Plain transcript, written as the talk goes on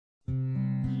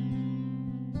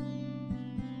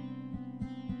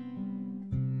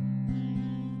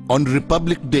On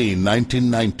Republic Day in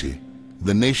 1990,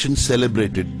 the nation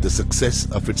celebrated the success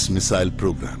of its missile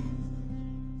program.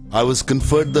 I was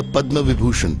conferred the Padma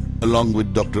Vibhushan along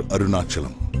with Dr.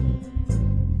 Arunachalam.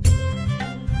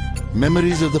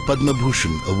 Memories of the Padma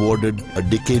Bhushan awarded a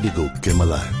decade ago came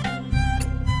alive.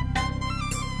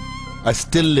 I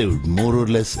still lived more or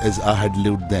less as I had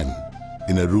lived then,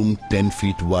 in a room 10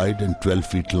 feet wide and 12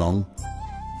 feet long,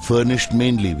 furnished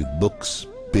mainly with books,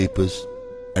 papers,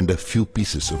 and a few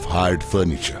pieces of hired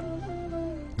furniture.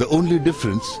 The only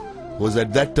difference was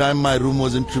at that time my room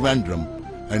was in Trivandrum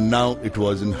and now it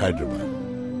was in Hyderabad.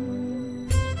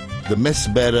 The mess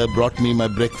bearer brought me my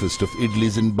breakfast of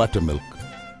idlis and buttermilk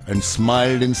and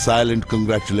smiled in silent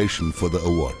congratulation for the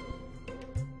award.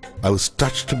 I was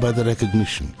touched by the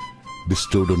recognition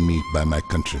bestowed on me by my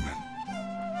countrymen.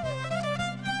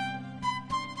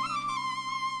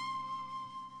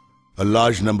 A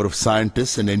large number of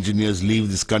scientists and engineers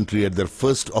leave this country at their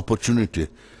first opportunity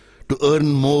to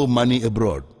earn more money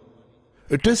abroad.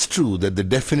 It is true that they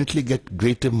definitely get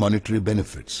greater monetary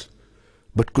benefits,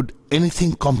 but could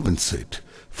anything compensate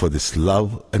for this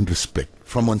love and respect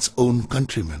from one's own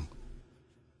countrymen?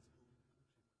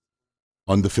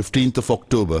 On the 15th of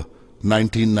October,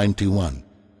 1991,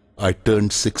 I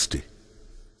turned 60.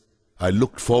 I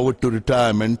looked forward to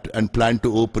retirement and planned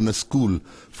to open a school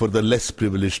for the less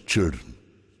privileged children.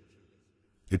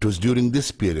 It was during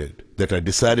this period that I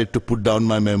decided to put down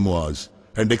my memoirs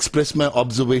and express my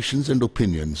observations and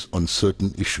opinions on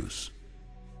certain issues.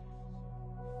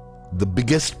 The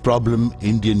biggest problem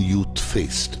Indian youth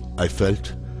faced, I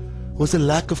felt, was a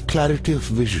lack of clarity of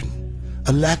vision,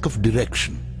 a lack of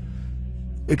direction.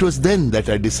 It was then that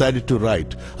I decided to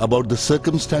write about the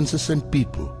circumstances and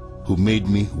people who made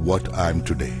me what I am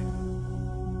today.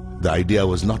 The idea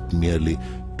was not merely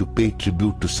to pay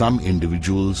tribute to some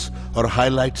individuals or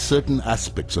highlight certain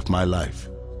aspects of my life.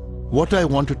 What I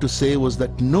wanted to say was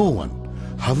that no one,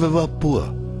 however poor,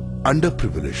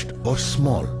 underprivileged or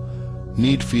small,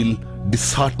 need feel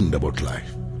disheartened about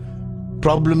life.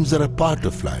 Problems are a part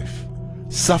of life.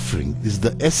 Suffering is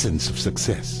the essence of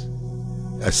success.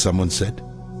 As someone said,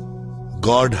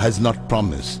 God has not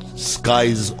promised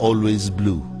skies always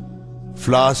blue,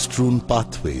 flower-strewn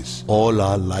pathways all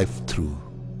our life through.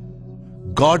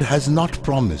 God has not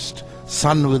promised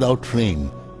sun without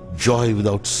rain, joy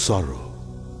without sorrow,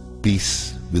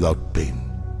 peace without pain.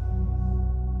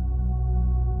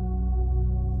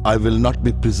 I will not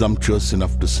be presumptuous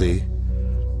enough to say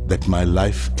that my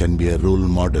life can be a role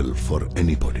model for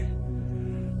anybody.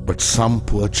 But some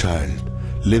poor child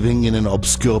living in an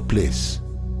obscure place,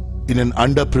 in an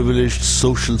underprivileged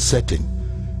social setting,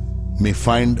 may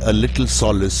find a little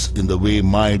solace in the way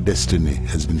my destiny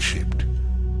has been shaped.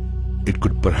 It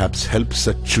could perhaps help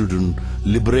such children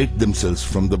liberate themselves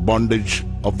from the bondage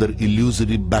of their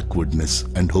illusory backwardness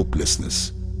and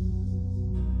hopelessness.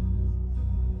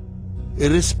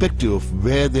 Irrespective of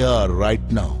where they are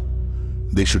right now,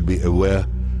 they should be aware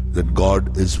that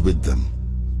God is with them.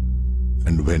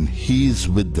 And when He is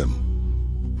with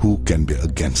them, who can be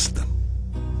against them?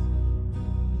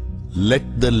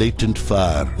 Let the latent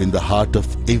fire in the heart of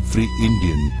every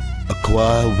Indian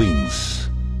acquire wings,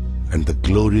 and the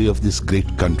glory of this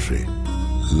great country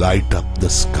light up the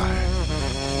sky.